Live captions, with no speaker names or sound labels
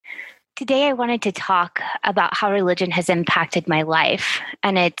Today, I wanted to talk about how religion has impacted my life,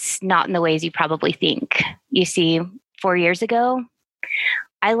 and it's not in the ways you probably think. You see, 4 years ago,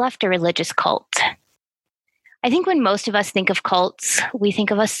 I left a religious cult. I think when most of us think of cults, we think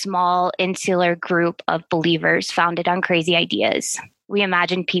of a small, insular group of believers founded on crazy ideas. We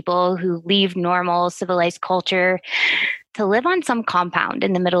imagine people who leave normal, civilized culture to live on some compound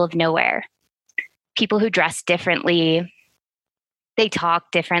in the middle of nowhere. People who dress differently, they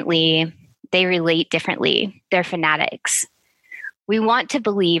talk differently, they relate differently, they're fanatics. We want to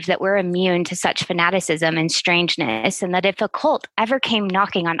believe that we're immune to such fanaticism and strangeness, and that if a cult ever came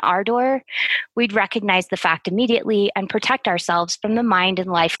knocking on our door, we'd recognize the fact immediately and protect ourselves from the mind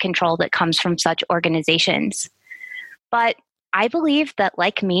and life control that comes from such organizations. But I believe that,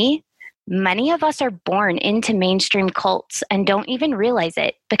 like me, many of us are born into mainstream cults and don't even realize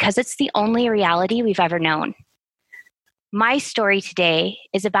it because it's the only reality we've ever known. My story today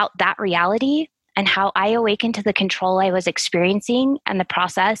is about that reality and how I awakened to the control I was experiencing and the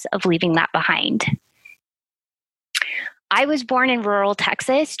process of leaving that behind. I was born in rural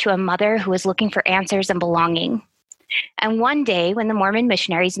Texas to a mother who was looking for answers and belonging. And one day, when the Mormon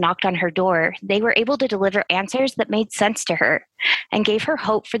missionaries knocked on her door, they were able to deliver answers that made sense to her and gave her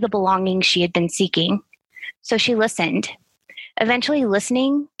hope for the belonging she had been seeking. So she listened. Eventually,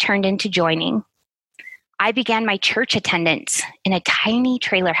 listening turned into joining. I began my church attendance in a tiny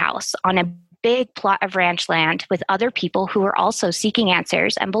trailer house on a big plot of ranch land with other people who were also seeking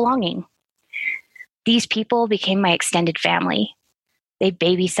answers and belonging. These people became my extended family. They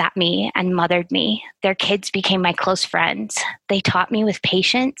babysat me and mothered me. Their kids became my close friends. They taught me with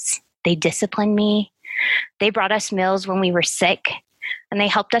patience. They disciplined me. They brought us meals when we were sick, and they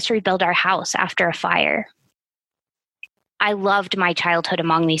helped us rebuild our house after a fire. I loved my childhood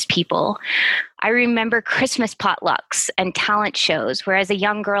among these people. I remember Christmas potlucks and talent shows where as a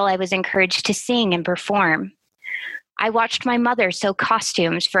young girl I was encouraged to sing and perform. I watched my mother sew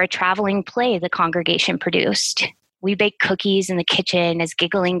costumes for a traveling play the congregation produced. We baked cookies in the kitchen as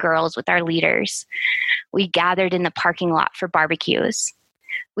giggling girls with our leaders. We gathered in the parking lot for barbecues.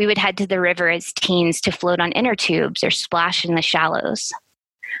 We would head to the river as teens to float on inner tubes or splash in the shallows.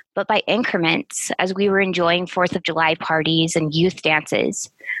 But by increments, as we were enjoying 4th of July parties and youth dances,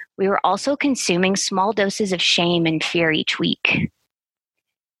 we were also consuming small doses of shame and fear each week.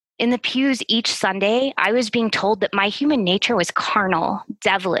 In the pews each Sunday, I was being told that my human nature was carnal,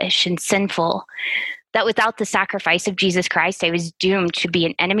 devilish, and sinful, that without the sacrifice of Jesus Christ, I was doomed to be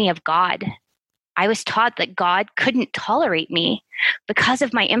an enemy of God. I was taught that God couldn't tolerate me because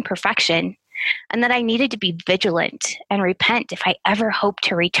of my imperfection, and that I needed to be vigilant and repent if I ever hoped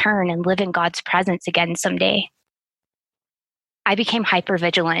to return and live in God's presence again someday. I became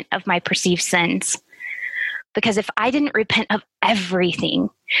hypervigilant of my perceived sins, because if I didn't repent of everything,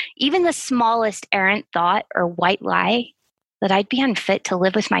 even the smallest errant thought or white lie, that I'd be unfit to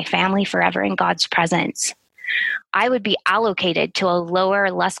live with my family forever in God's presence. I would be allocated to a lower,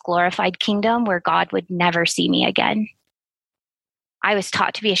 less glorified kingdom where God would never see me again. I was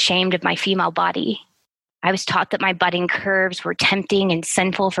taught to be ashamed of my female body. I was taught that my budding curves were tempting and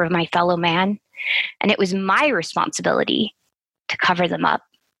sinful for my fellow man, and it was my responsibility to cover them up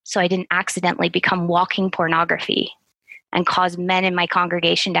so I didn't accidentally become walking pornography and cause men in my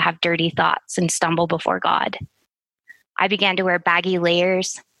congregation to have dirty thoughts and stumble before God. I began to wear baggy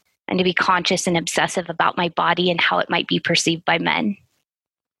layers and to be conscious and obsessive about my body and how it might be perceived by men.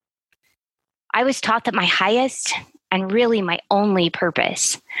 I was taught that my highest and really my only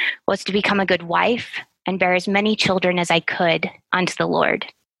purpose was to become a good wife and bear as many children as I could unto the Lord.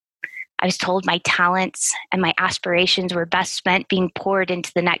 I was told my talents and my aspirations were best spent being poured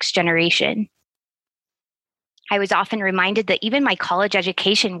into the next generation. I was often reminded that even my college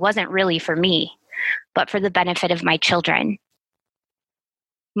education wasn't really for me, but for the benefit of my children.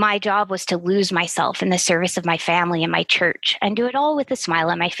 My job was to lose myself in the service of my family and my church and do it all with a smile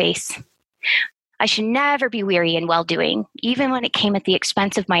on my face. I should never be weary in well-doing, even when it came at the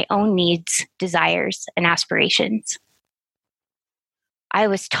expense of my own needs, desires, and aspirations. I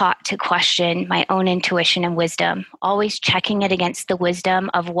was taught to question my own intuition and wisdom, always checking it against the wisdom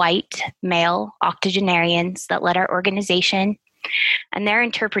of white, male octogenarians that led our organization and their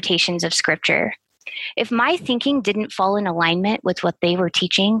interpretations of Scripture. If my thinking didn't fall in alignment with what they were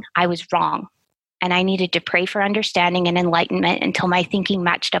teaching, I was wrong, and I needed to pray for understanding and enlightenment until my thinking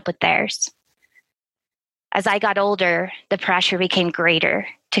matched up with theirs. As I got older, the pressure became greater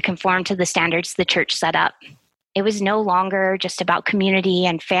to conform to the standards the church set up. It was no longer just about community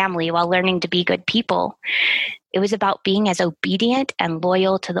and family while learning to be good people. It was about being as obedient and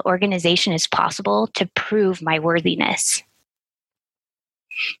loyal to the organization as possible to prove my worthiness.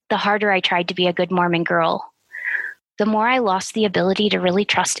 The harder I tried to be a good Mormon girl, the more I lost the ability to really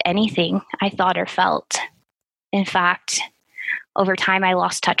trust anything I thought or felt. In fact, over time, I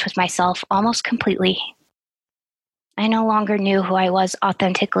lost touch with myself almost completely. I no longer knew who I was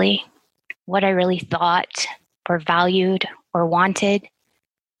authentically, what I really thought or valued or wanted.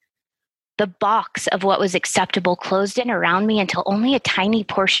 The box of what was acceptable closed in around me until only a tiny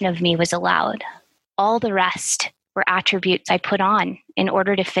portion of me was allowed. All the rest were attributes I put on in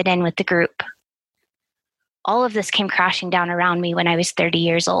order to fit in with the group. All of this came crashing down around me when I was 30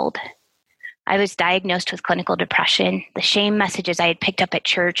 years old. I was diagnosed with clinical depression. The shame messages I had picked up at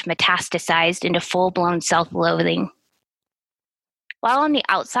church metastasized into full-blown self-loathing. While on the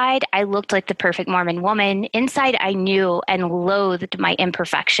outside, I looked like the perfect Mormon woman, inside I knew and loathed my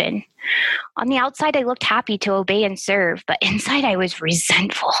imperfection. On the outside, I looked happy to obey and serve, but inside I was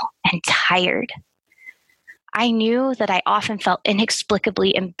resentful and tired. I knew that I often felt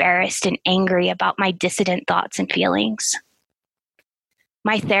inexplicably embarrassed and angry about my dissident thoughts and feelings.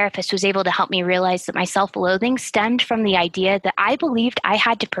 My therapist was able to help me realize that my self-loathing stemmed from the idea that I believed I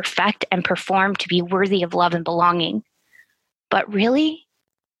had to perfect and perform to be worthy of love and belonging. But really,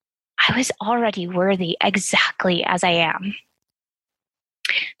 I was already worthy exactly as I am.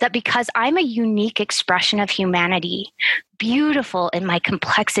 That because I'm a unique expression of humanity, beautiful in my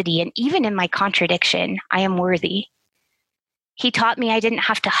complexity and even in my contradiction, I am worthy. He taught me I didn't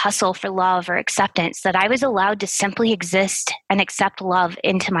have to hustle for love or acceptance, that I was allowed to simply exist and accept love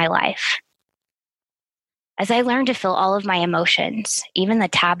into my life. As I learned to feel all of my emotions, even the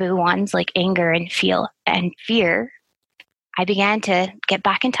taboo ones like anger and fear, I began to get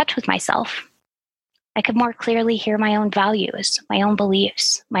back in touch with myself. I could more clearly hear my own values, my own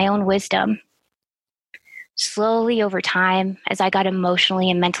beliefs, my own wisdom. Slowly over time, as I got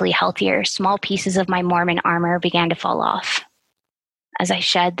emotionally and mentally healthier, small pieces of my Mormon armor began to fall off. As I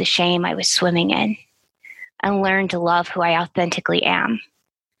shed the shame I was swimming in and learned to love who I authentically am,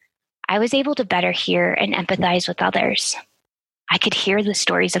 I was able to better hear and empathize with others. I could hear the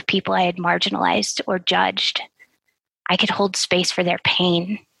stories of people I had marginalized or judged. I could hold space for their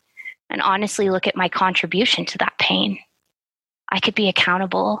pain and honestly look at my contribution to that pain. I could be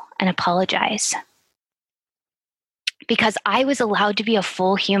accountable and apologize. Because I was allowed to be a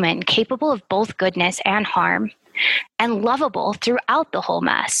full human, capable of both goodness and harm, and lovable throughout the whole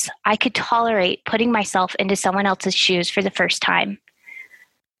mess, I could tolerate putting myself into someone else's shoes for the first time.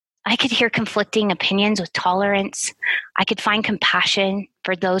 I could hear conflicting opinions with tolerance. I could find compassion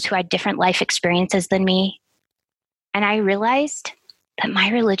for those who had different life experiences than me. And I realized that my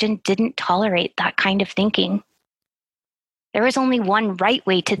religion didn't tolerate that kind of thinking. There was only one right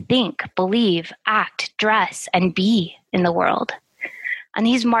way to think, believe, act, dress, and be in the world. And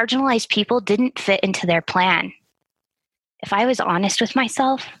these marginalized people didn't fit into their plan. If I was honest with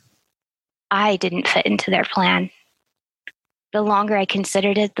myself, I didn't fit into their plan. The longer I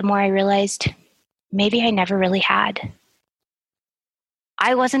considered it, the more I realized maybe I never really had.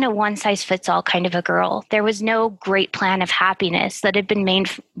 I wasn't a one-size-fits-all kind of a girl. There was no great plan of happiness that had been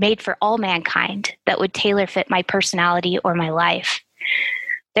made for all mankind that would tailor fit my personality or my life.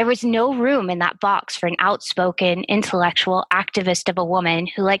 There was no room in that box for an outspoken, intellectual activist of a woman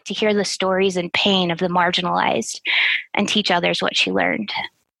who liked to hear the stories and pain of the marginalized and teach others what she learned.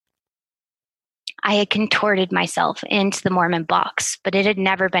 I had contorted myself into the Mormon box, but it had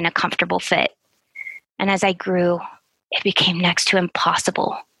never been a comfortable fit. And as I grew, it became next to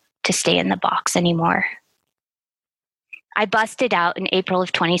impossible to stay in the box anymore. I busted out in April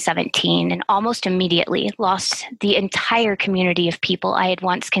of 2017 and almost immediately lost the entire community of people I had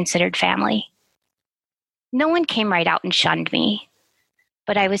once considered family. No one came right out and shunned me,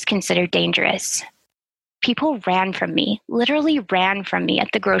 but I was considered dangerous. People ran from me, literally ran from me at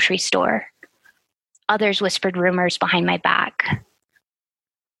the grocery store. Others whispered rumors behind my back.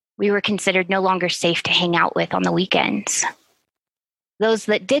 We were considered no longer safe to hang out with on the weekends. Those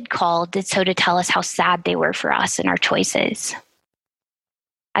that did call did so to tell us how sad they were for us and our choices.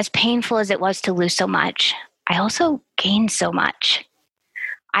 As painful as it was to lose so much, I also gained so much.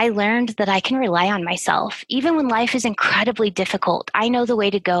 I learned that I can rely on myself. Even when life is incredibly difficult, I know the way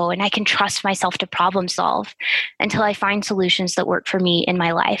to go and I can trust myself to problem solve until I find solutions that work for me in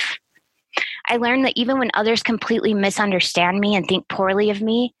my life. I learned that even when others completely misunderstand me and think poorly of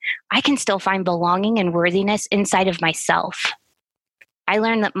me, I can still find belonging and worthiness inside of myself. I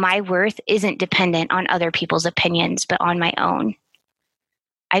learned that my worth isn't dependent on other people's opinions, but on my own.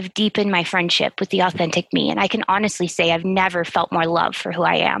 I've deepened my friendship with the authentic me, and I can honestly say I've never felt more love for who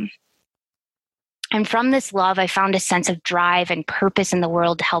I am. And from this love, I found a sense of drive and purpose in the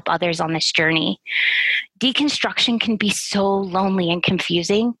world to help others on this journey. Deconstruction can be so lonely and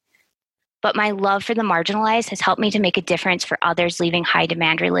confusing, but my love for the marginalized has helped me to make a difference for others leaving high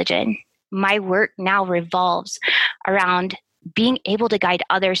demand religion. My work now revolves around being able to guide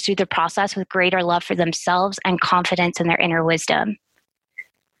others through the process with greater love for themselves and confidence in their inner wisdom.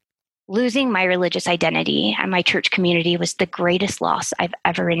 Losing my religious identity and my church community was the greatest loss I've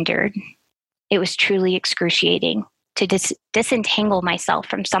ever endured. It was truly excruciating to disentangle myself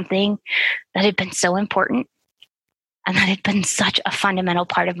from something that had been so important and that had been such a fundamental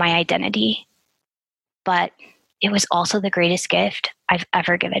part of my identity. But it was also the greatest gift I've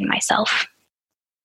ever given myself.